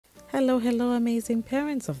Hello, hello, amazing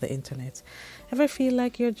parents of the internet. Ever feel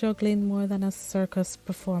like you're juggling more than a circus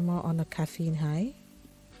performer on a caffeine high?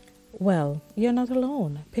 Well, you're not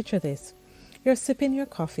alone. Picture this. You're sipping your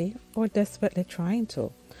coffee or desperately trying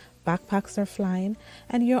to. Backpacks are flying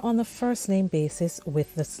and you're on the first name basis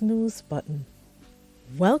with the snooze button.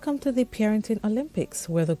 Welcome to the Parenting Olympics,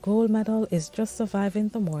 where the gold medal is just surviving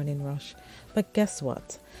the morning rush. But guess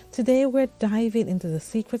what? Today we're diving into the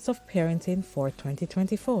secrets of parenting for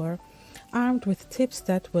 2024, armed with tips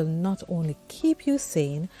that will not only keep you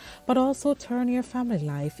sane, but also turn your family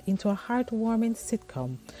life into a heartwarming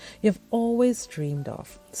sitcom you've always dreamed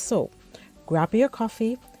of. So, grab your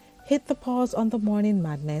coffee, hit the pause on the morning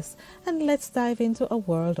madness, and let's dive into a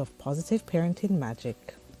world of positive parenting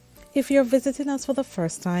magic. If you're visiting us for the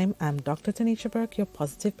first time, I'm Dr. Taniesha Burke, your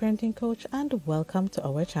positive parenting coach, and welcome to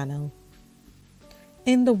our channel.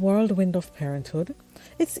 In the whirlwind of parenthood,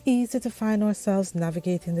 it's easy to find ourselves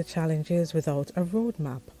navigating the challenges without a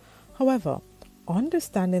roadmap. However,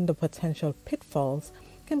 understanding the potential pitfalls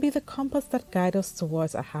can be the compass that guides us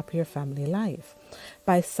towards a happier family life.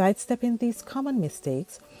 By sidestepping these common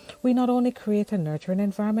mistakes, we not only create a nurturing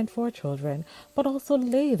environment for our children, but also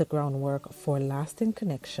lay the groundwork for lasting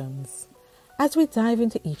connections. As we dive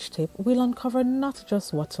into each tip, we'll uncover not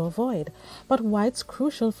just what to avoid, but why it's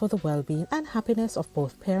crucial for the well-being and happiness of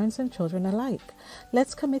both parents and children alike.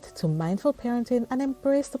 Let's commit to mindful parenting and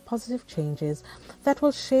embrace the positive changes that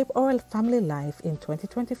will shape our family life in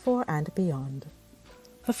 2024 and beyond.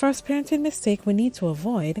 The first parenting mistake we need to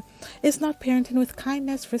avoid is not parenting with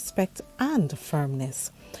kindness, respect, and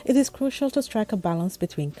firmness. It is crucial to strike a balance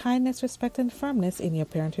between kindness, respect, and firmness in your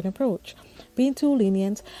parenting approach. Being too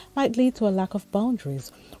lenient might lead to a lack of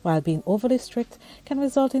boundaries, while being overly strict can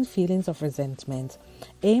result in feelings of resentment.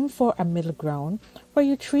 Aim for a middle ground where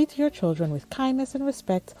you treat your children with kindness and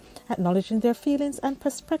respect, acknowledging their feelings and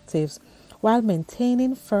perspectives, while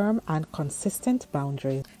maintaining firm and consistent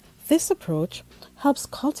boundaries. This approach helps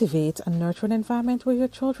cultivate a nurturing environment where your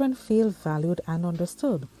children feel valued and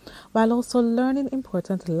understood, while also learning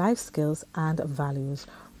important life skills and values.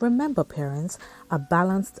 Remember, parents, a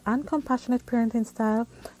balanced and compassionate parenting style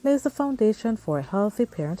lays the foundation for a healthy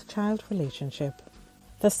parent-child relationship.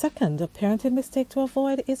 The second parenting mistake to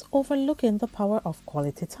avoid is overlooking the power of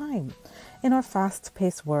quality time. In our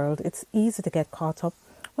fast-paced world, it's easy to get caught up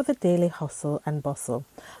with the daily hustle and bustle.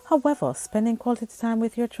 However, spending quality time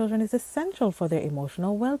with your children is essential for their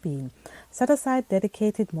emotional well-being. Set aside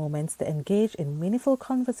dedicated moments to engage in meaningful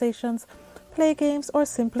conversations, play games, or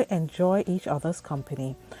simply enjoy each other's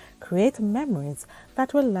company. Create memories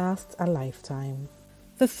that will last a lifetime.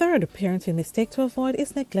 The third parenting mistake to avoid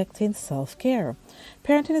is neglecting self-care.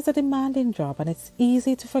 Parenting is a demanding job, and it's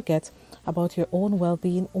easy to forget about your own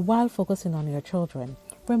well-being while focusing on your children.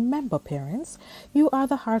 Remember, parents, you are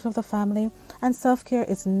the heart of the family, and self-care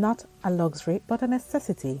is not a luxury but a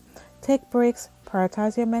necessity. Take breaks,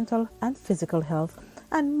 prioritize your mental and physical health,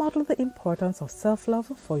 and model the importance of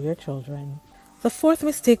self-love for your children. The fourth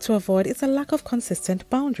mistake to avoid is a lack of consistent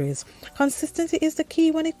boundaries. Consistency is the key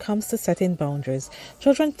when it comes to setting boundaries.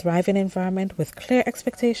 Children thrive in an environment with clear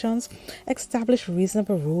expectations. Establish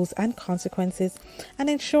reasonable rules and consequences, and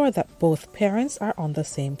ensure that both parents are on the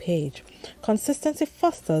same page. Consistency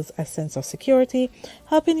fosters a sense of security,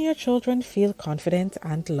 helping your children feel confident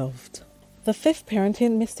and loved. The fifth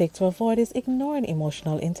parenting mistake to avoid is ignoring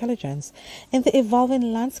emotional intelligence. In the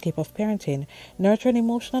evolving landscape of parenting, nurturing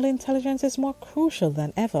emotional intelligence is more crucial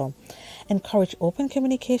than ever. Encourage open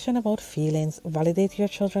communication about feelings, validate your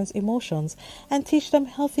children's emotions, and teach them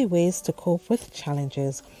healthy ways to cope with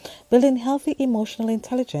challenges. Building healthy emotional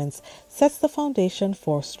intelligence sets the foundation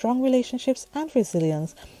for strong relationships and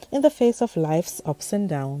resilience in the face of life's ups and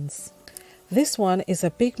downs. This one is a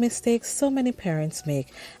big mistake so many parents make,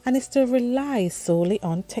 and is to rely solely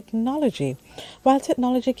on technology. While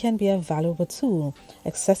technology can be a valuable tool,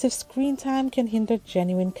 excessive screen time can hinder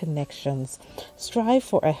genuine connections. Strive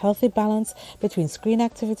for a healthy balance between screen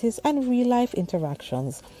activities and real-life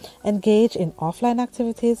interactions. Engage in offline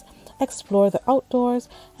activities, explore the outdoors,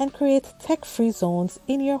 and create tech-free zones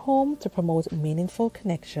in your home to promote meaningful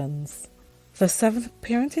connections. The seventh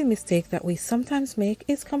parenting mistake that we sometimes make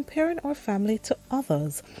is comparing our family to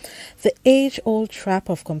others. The age-old trap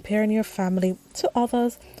of comparing your family to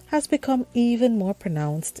others has become even more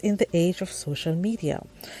pronounced in the age of social media.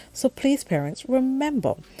 So please, parents,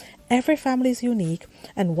 remember, every family is unique,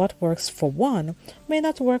 and what works for one may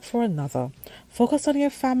not work for another. Focus on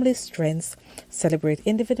your family's strengths, celebrate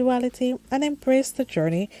individuality, and embrace the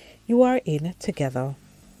journey you are in together.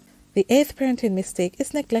 The eighth parenting mistake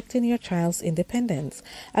is neglecting your child's independence.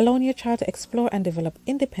 Allowing your child to explore and develop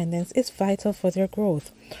independence is vital for their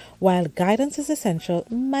growth. While guidance is essential,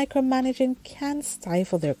 micromanaging can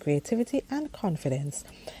stifle their creativity and confidence.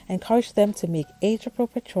 Encourage them to make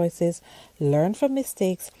age-appropriate choices, learn from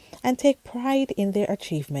mistakes, and take pride in their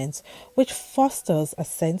achievements, which fosters a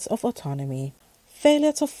sense of autonomy.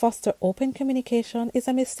 Failure to foster open communication is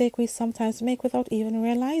a mistake we sometimes make without even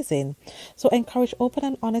realizing. So encourage open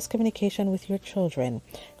and honest communication with your children.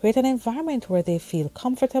 Create an environment where they feel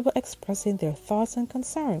comfortable expressing their thoughts and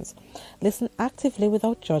concerns. Listen actively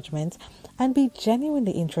without judgment and be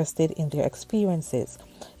genuinely interested in their experiences.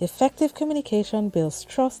 Effective communication builds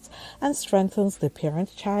trust and strengthens the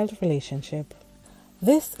parent-child relationship.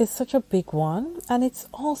 This is such a big one, and it's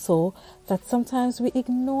also that sometimes we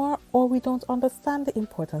ignore or we don't understand the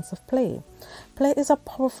importance of play. Play is a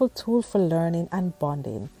powerful tool for learning and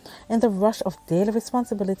bonding. In the rush of daily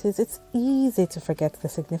responsibilities, it's easy to forget the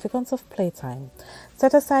significance of playtime.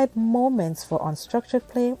 Set aside moments for unstructured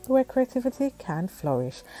play where creativity can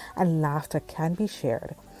flourish and laughter can be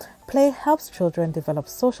shared. Play helps children develop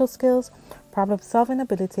social skills, problem-solving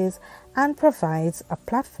abilities, and provides a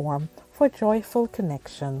platform for joyful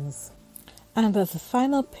connections. And as a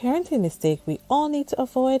final parenting mistake we all need to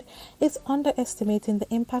avoid is underestimating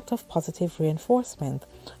the impact of positive reinforcement.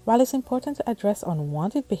 While it's important to address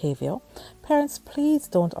unwanted behavior, parents, please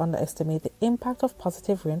don't underestimate the impact of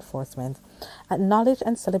positive reinforcement. Acknowledge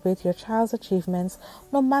and celebrate your child's achievements,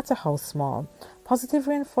 no matter how small. Positive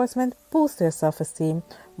reinforcement boosts their self-esteem,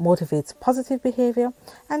 motivates positive behavior,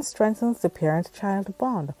 and strengthens the parent-child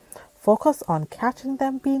bond. Focus on catching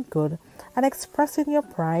them being good and expressing your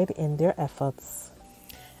pride in their efforts.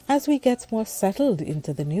 As we get more settled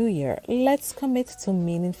into the new year, let's commit to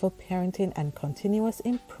meaningful parenting and continuous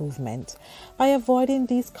improvement. By avoiding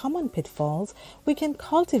these common pitfalls, we can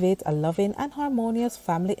cultivate a loving and harmonious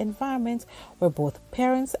family environment where both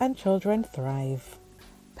parents and children thrive.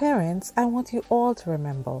 Parents, I want you all to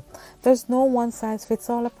remember, there's no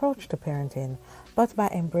one-size-fits-all approach to parenting, but by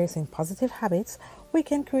embracing positive habits, we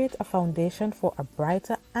can create a foundation for a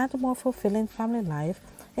brighter and more fulfilling family life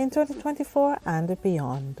in 2024 and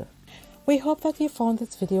beyond. We hope that you found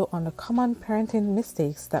this video on the common parenting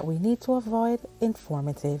mistakes that we need to avoid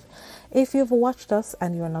informative. If you've watched us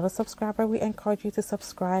and you're not a subscriber, we encourage you to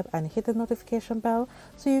subscribe and hit the notification bell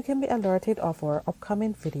so you can be alerted of our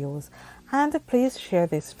upcoming videos. And please share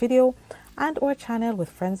this video and our channel with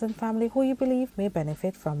friends and family who you believe may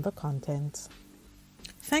benefit from the content.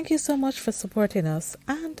 Thank you so much for supporting us,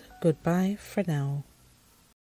 and goodbye for now.